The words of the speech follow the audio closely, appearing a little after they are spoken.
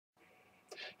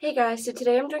Hey guys, so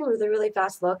today I'm doing a really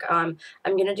fast look. I'm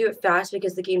gonna do it fast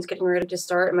because the game's getting ready to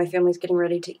start and my family's getting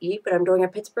ready to eat, but I'm doing a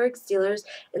Pittsburgh Steelers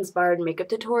inspired makeup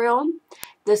tutorial.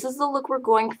 This is the look we're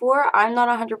going for. I'm not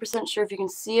 100% sure if you can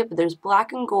see it, but there's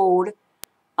black and gold.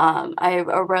 I have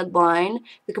a red line.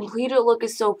 The completed look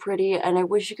is so pretty and I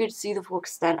wish you could see the full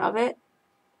extent of it,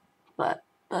 but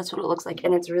that's what it looks like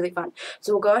and it's really fun.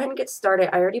 So we'll go ahead and get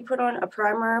started. I already put on a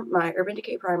primer, my Urban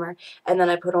Decay primer, and then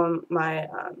I put on my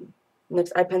NYX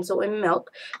Eye Pencil in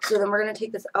Milk. So then we're going to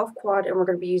take this e.l.f. quad and we're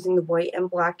going to be using the white and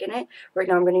black in it. Right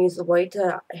now I'm going to use the white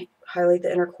to highlight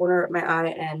the inner corner of my eye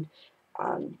and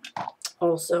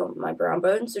also my brow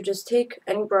bone. So just take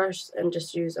any brush and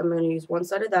just use, I'm going to use one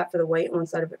side of that for the white and one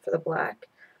side of it for the black.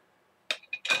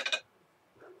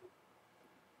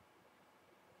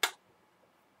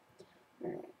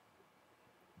 Alright.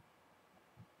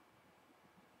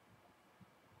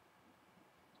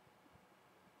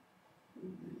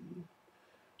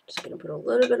 Just going to put a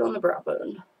little bit on the brow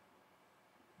bone,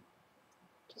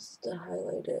 just to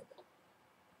highlight it.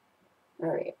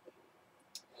 Alright.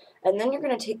 And then you're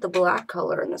going to take the black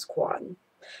color in this quad.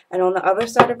 And on the other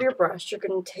side of your brush, you're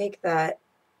going to take that,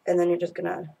 and then you're just going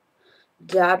to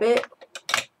dab it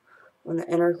on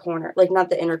the inner corner. Like, not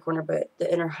the inner corner, but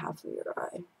the inner half of your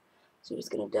eye. So you're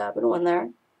just going to dab it on there.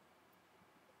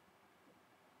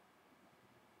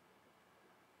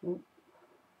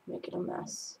 Make it a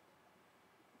mess.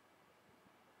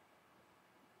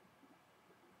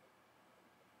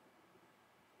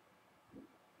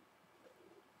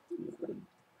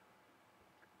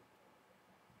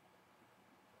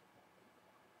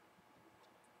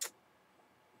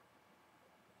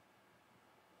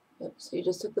 So you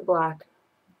just took the black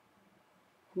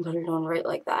and put it on right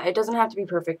like that. It doesn't have to be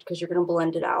perfect because you're going to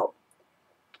blend it out.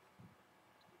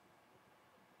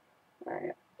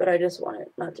 Alright, but I just want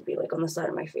it not to be like on the side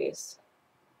of my face.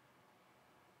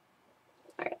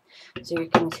 Alright, so you're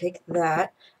going to take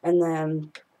that and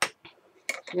then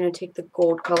I'm going to take the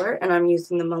gold color, and I'm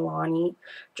using the Milani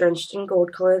Drenched in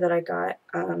Gold color that I got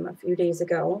a few days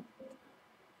ago.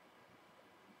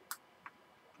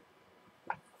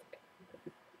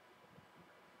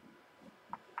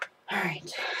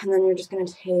 Alright, and then you're just going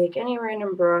to take any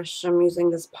random brush. I'm using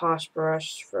this Posh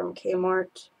brush from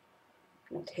Kmart.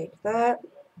 I'm going to take that,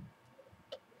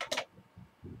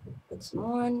 put some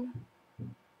on,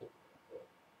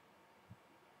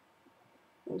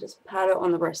 and just pat it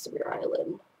on the rest of your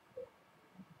eyelid.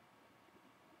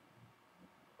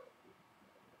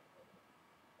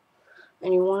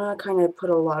 And you want to kind of put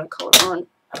a lot of color on.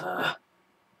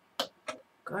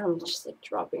 God, I'm just like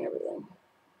dropping everything.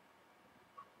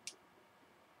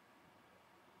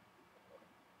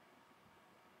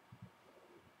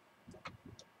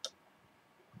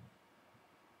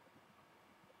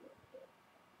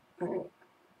 Alright.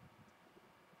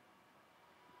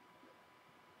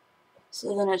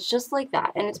 So then it's just like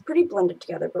that. And it's pretty blended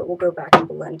together, but we'll go back and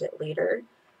blend it later.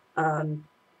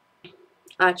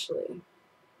 Actually,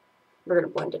 we're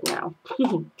going to blend it now.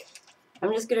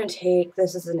 I'm just going to take,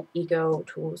 this is an Ego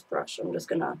Tools brush. I'm just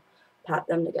going to pat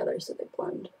them together so they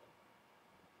blend.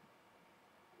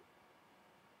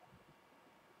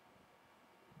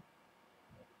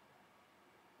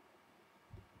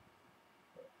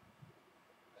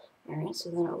 Alright, so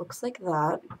then it looks like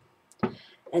that.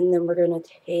 And then we're going to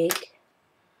take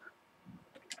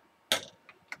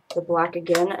the black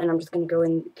again, and I'm just going to go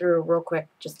in through real quick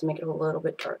just to make it a little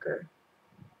bit darker.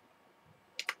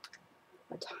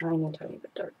 A tiny, tiny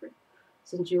bit darker,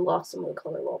 since you lost some of the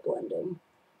color while blending.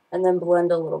 And then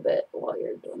blend a little bit while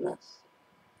you're doing this.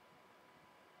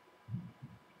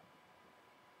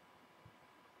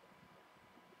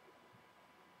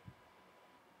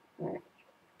 Alright.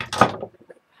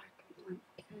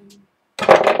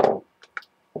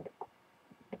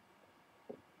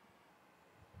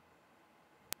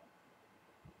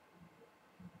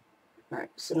 Alright,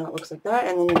 so now it looks like that,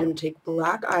 and then you're going to take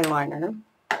black eyeliner.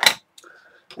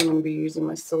 I'm going to be using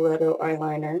my stiletto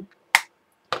eyeliner.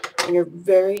 And you're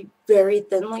very, very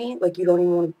thinly, like you don't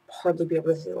even want to hardly be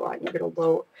able to see the line. You're going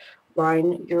to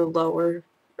line your lower,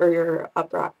 or your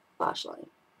upper lash line.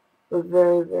 But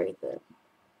very, very thin.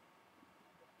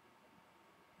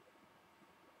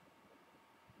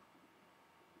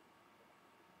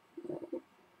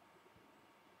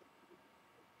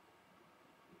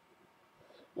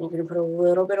 And you're going to put a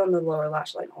little bit on the lower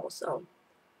lash line also.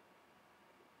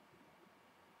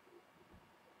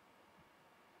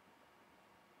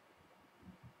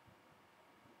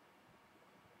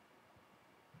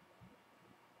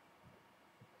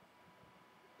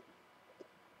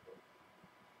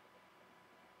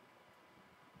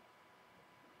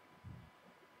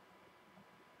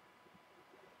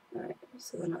 Alright,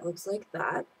 so then it looks like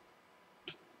that.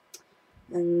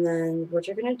 And then what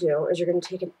you're going to do is you're going to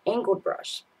take an angled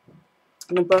brush.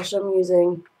 And the brush I'm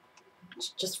using is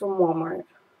just from Walmart,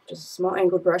 just a small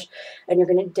angled brush, and you're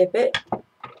going to dip it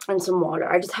in some water.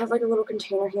 I just have like a little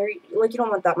container here. Like, you don't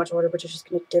want that much water, but you're just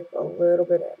going to dip a little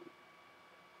bit in.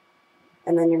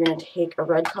 And then you're going to take a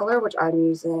red color, which I'm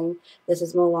using. This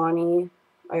is Milani,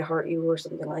 I Heart You, or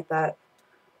something like that.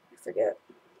 I forget.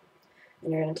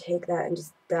 And you're going to take that and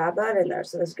just dab that in there.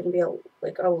 So this is going to be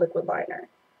like a liquid liner.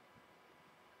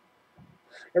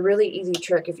 A really easy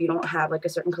trick if you don't have like a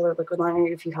certain color liquid liner,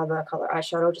 if you have that color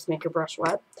eyeshadow, just make your brush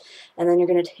wet. And then you're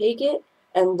going to take it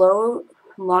and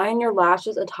line your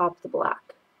lashes atop the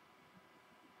black.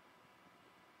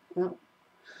 Oh,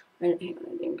 hang on,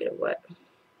 I didn't get it wet.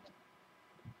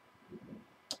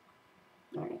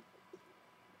 Alright.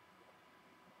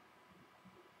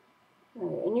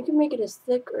 Alright, and you can make it as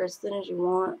thick or as thin as you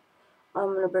want. I'm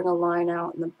going to bring a line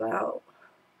out in the bow.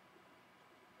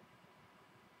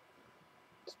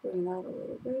 Just bring that a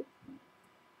little bit.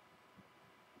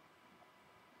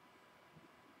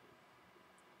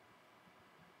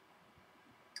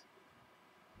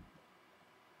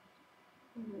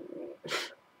 Alright.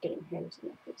 Getting hairs in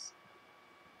my face.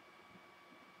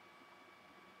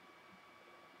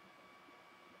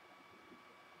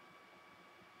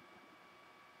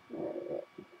 Alright.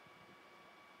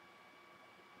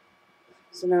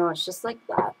 So now it's just like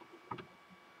that.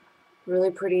 Really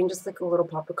pretty and just like a little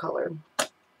pop of color.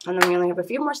 And then we only have a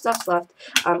few more steps left.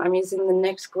 I'm using the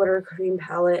NYX Glitter Cream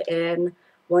Palette in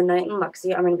One Night in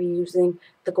Luxie. I'm going to be using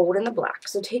the gold and the black.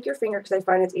 So take your finger, because I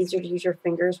find it's easier to use your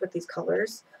fingers with these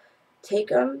colors. Take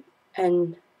them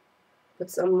and put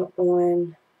some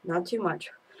on, not too much,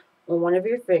 on one of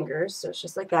your fingers. So it's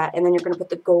just like that. And then you're going to put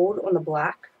the gold on the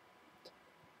black.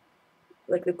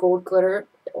 Like the gold glitter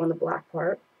on the black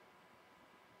part.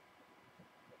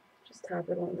 Just tap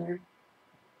it on there.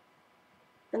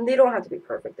 And they don't have to be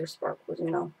perfect. They're sparkles, you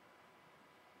know.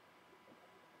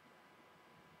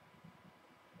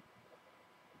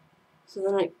 So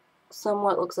then it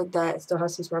somewhat looks like that. It still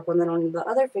has some sparkle. And then on the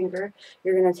other finger,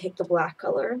 you're going to take the black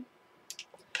color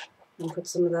and put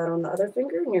some of that on the other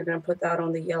finger. And you're going to put that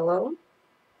on the yellow.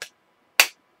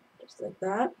 Just like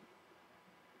that.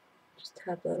 Just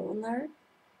tap that on there.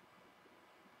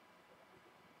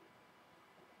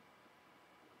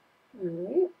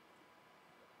 Alright.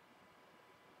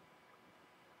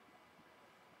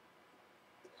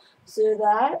 So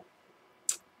that,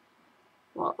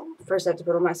 well, first I have to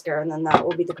put on mascara, and then that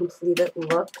will be the completed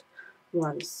look.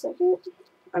 1 second.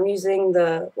 I'm using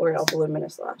the L'Oreal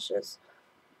Voluminous Lashes.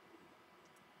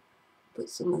 Put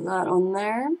some of that on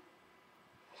there.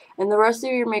 And the rest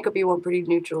of your makeup you want pretty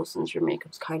neutral, since your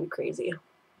makeup's kind of crazy.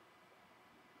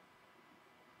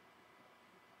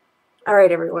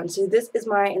 Alright everyone, so this is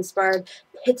my inspired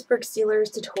Pittsburgh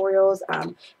Steelers tutorials.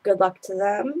 Good luck to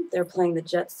them. They're playing the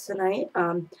Jets tonight.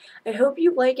 I hope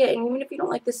you like it, and even if you don't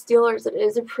like the Steelers, it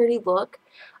is a pretty look.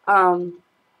 Sorry.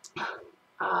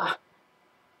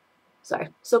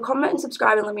 So comment and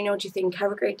subscribe and let me know what you think.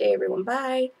 Have a great day everyone.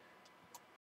 Bye!